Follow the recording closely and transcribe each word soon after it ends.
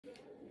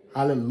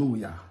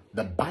Hallelujah.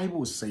 The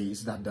Bible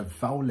says that the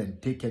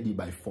violent take it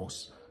by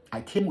force. I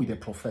came with a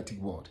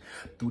prophetic word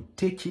to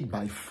take it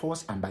by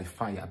force and by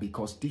fire,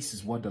 because this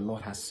is what the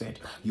Lord has said.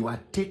 You are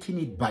taking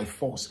it by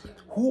force.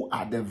 Who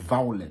are the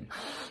violent?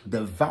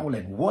 The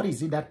violent. What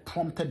is it that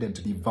prompted them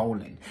to be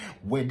violent?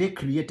 Were they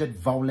created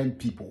violent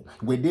people?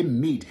 Were they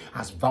made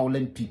as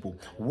violent people?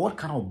 What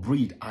kind of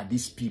breed are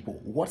these people?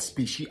 What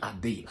species are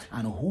they?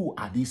 And who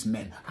are these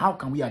men? How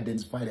can we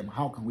identify them?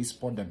 How can we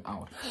spot them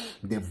out?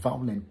 The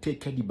violent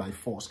take it by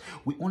force.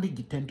 We only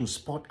tend to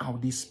spot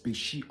out this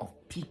species of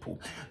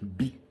people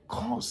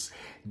because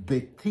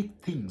they take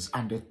things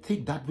and they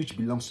take that which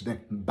belongs to them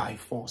by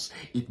force.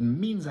 It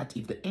means that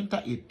if they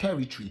enter a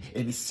territory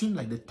and it seems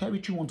like the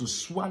territory wants to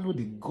swallow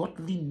the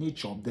godly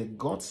nature of the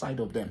God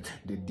side of them,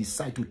 they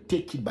decide to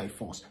take it by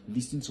force.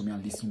 Listen to me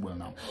and listen well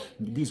now.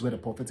 This is where the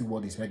prophetic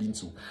word is heading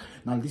to.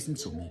 Now listen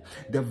to me.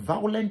 The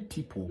violent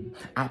people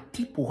are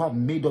people who have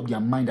made up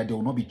their mind that they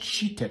will not be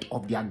cheated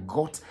of their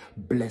God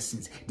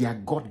blessings, their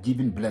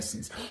God-given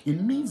blessings. It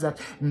means that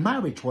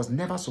marriage was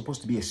never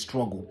supposed to be a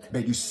struggle,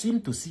 but you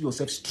seem to see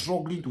yourself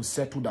struggling to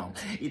settle down.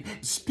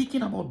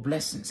 Speaking about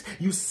blessings,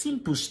 you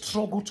seem to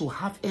struggle to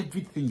have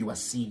everything you are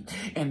seeing,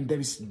 and there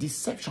is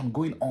deception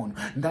going on.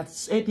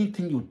 That's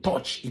anything you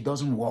touch, it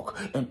doesn't work,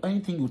 and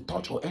anything you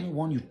touch or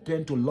anyone you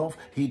tend to love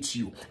hates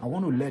you. I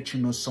want to let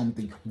you know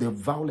something. The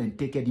violent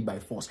take it by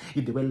force.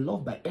 If they were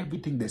loved by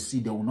everything they see,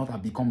 they will not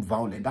have become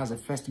violent. That's the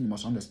first thing you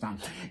must understand.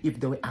 If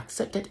they were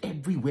accepted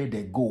everywhere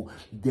they go,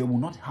 they will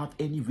not have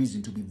any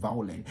reason to be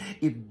violent.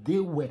 If they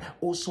were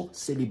also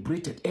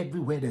celebrated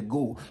everywhere they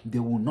go, they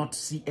will not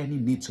see any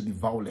need to be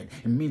violent.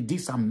 It means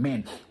these are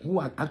men who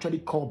are actually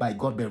called by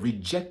God but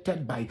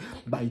rejected by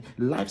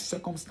life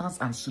circumstances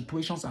and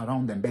situations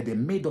around them, but they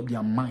made up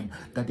their mind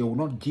that they will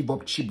not give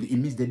up cheaply. It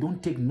means they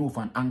don't take no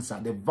for an answer.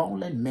 The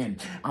violent men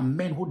are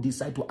men who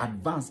decide to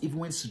advance even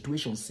when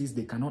situation says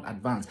they cannot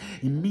advance.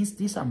 It means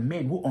these are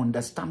men who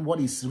understand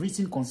what is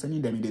written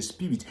concerning them in the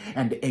spirit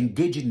and they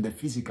engage in the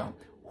physical.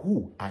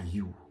 Who are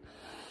you?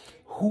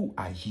 Who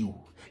are you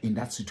in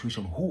that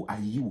situation? Who are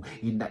you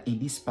in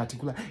this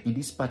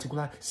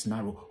particular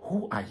scenario?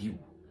 Who are you?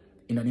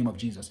 In the name of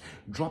Jesus,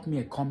 drop me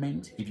a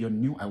comment. If you're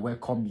new, I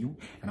welcome you,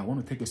 and I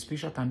want to take a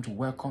special time to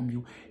welcome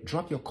you.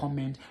 Drop your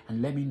comment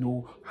and let me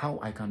know how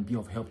I can be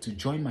of help to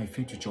join my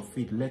faith with your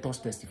faith. Let us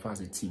testify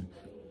as a team.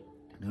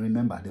 And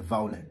remember, the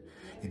violent.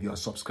 If you are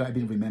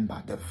subscribing,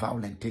 remember, the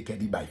violent take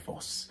it by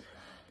force.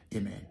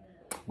 Amen.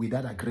 With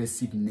that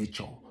aggressive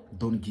nature,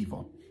 don't give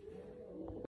up.